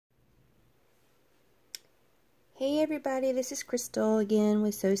Hey everybody, this is Crystal again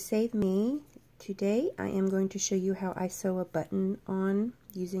with SewSaveMe. Today I am going to show you how I sew a button on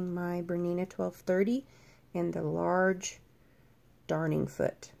using my Bernina 1230 and the large darning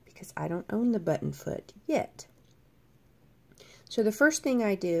foot because I don't own the button foot yet. So the first thing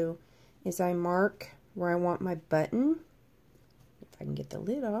I do is I mark where I want my button, if I can get the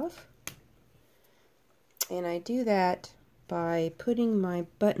lid off, and I do that by putting my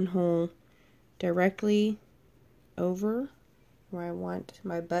buttonhole directly over where I want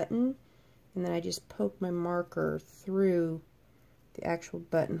my button, and then I just poke my marker through the actual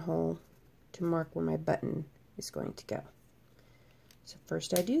buttonhole to mark where my button is going to go. So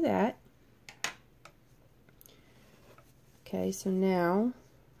first I do that. Okay, so now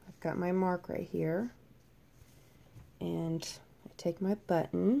I've got my mark right here, and I take my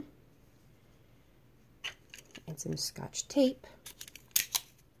button and some Scotch tape,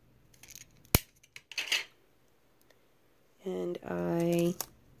 and I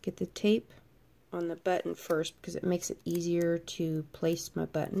get the tape on the button first because it makes it easier to place my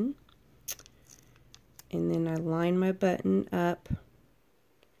button, and then I line my button up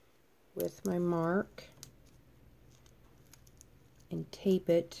with my mark and tape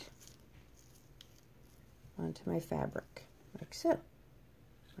it onto my fabric like so.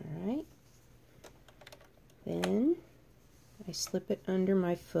 Alright, then I slip it under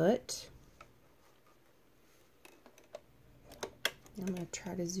my foot. I'm going to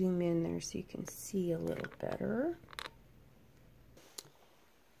try to zoom in there so you can see a little better.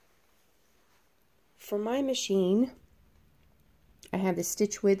 For my machine, I have the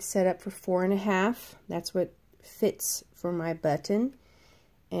stitch width set up for 4.5. That's what fits for my button.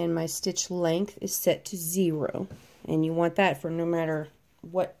 And my stitch length is set to 0. And you want that for no matter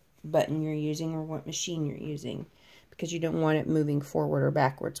what button you're using or what machine you're using, because you don't want it moving forward or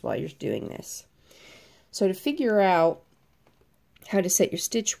backwards while you're doing this. So to figure out how to set your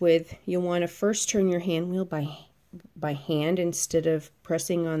stitch width, you'll want to first turn your hand wheel by hand instead of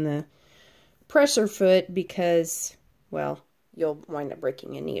pressing on the presser foot, because, well, you'll wind up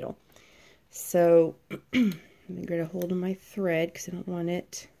breaking a needle. So I'm going to get a hold of my thread because I don't want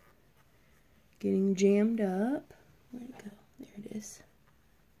it getting jammed up. Where'd it go? There it is.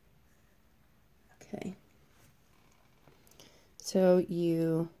 Okay. So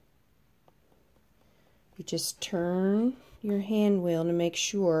you just turn your hand wheel to make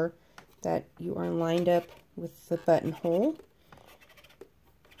sure that you are lined up with the buttonhole,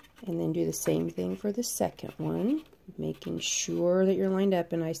 and then do the same thing for the second one, making sure that you're lined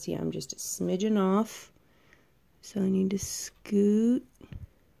up. And I see I'm just a smidgen off, so I need to scoot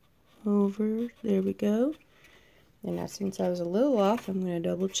over. There we go. And now, since I was a little off, I'm going to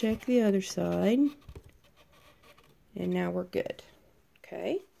double check the other side, and now we're good.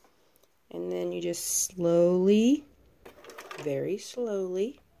 Okay, and then you just slowly, very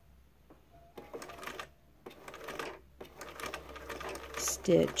slowly,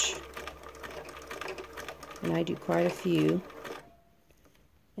 stitch, and I do quite a few,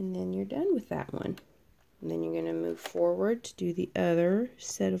 and then you're done with that one. And then you're going to move forward to do the other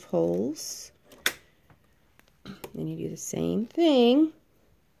set of holes. Then you do the same thing. You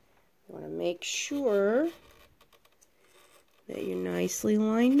want to make sure that you're nicely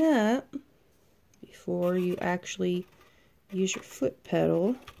lined up before you actually use your foot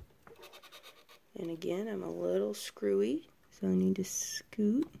pedal. And again, I'm a little screwy, so I need to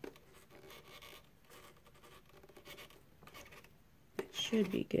scoot. That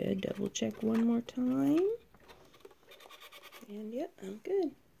should be good. Double check one more time. And yep, I'm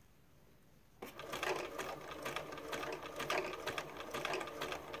good.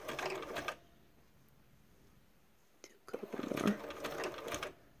 Do a couple more.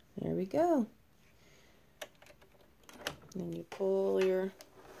 There we go. Then you pull your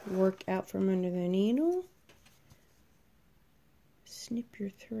work out from under the needle, snip your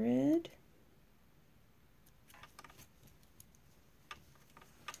thread,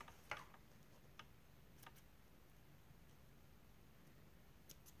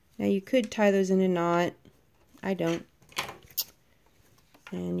 now you could tie those in a knot, I don't,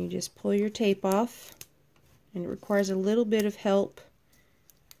 and you just pull your tape off, and it requires a little bit of help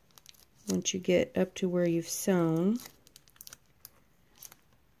once you get up to where you've sewn.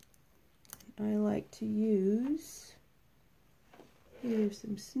 I like to use either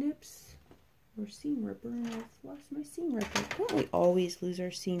some snips or seam ripper, and I've lost my seam ripper. Don't we always lose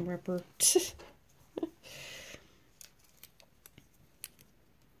our seam ripper?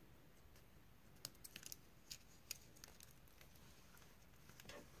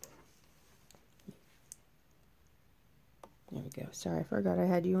 There we go. Sorry, I forgot I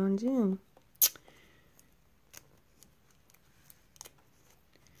had you on Zoom.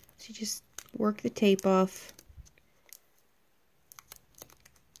 So you just work the tape off.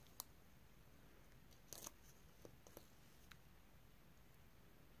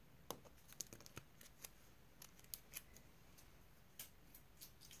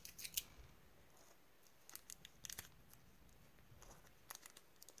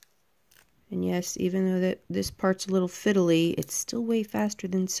 And yes, even though this part's a little fiddly, it's still way faster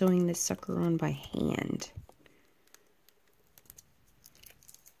than sewing this sucker on by hand.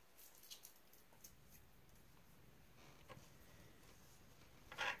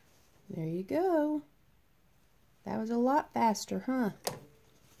 There you go. That was a lot faster, huh?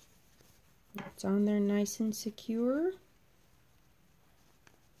 It's on there nice and secure.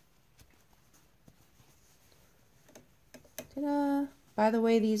 Ta-da! By the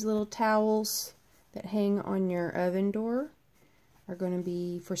way, these little towels that hang on your oven door are going to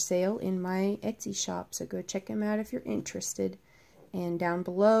be for sale in my Etsy shop, so go check them out if you're interested. And down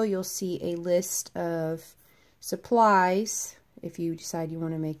below you'll see a list of supplies if you decide you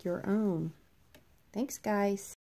want to make your own. Thanks, guys.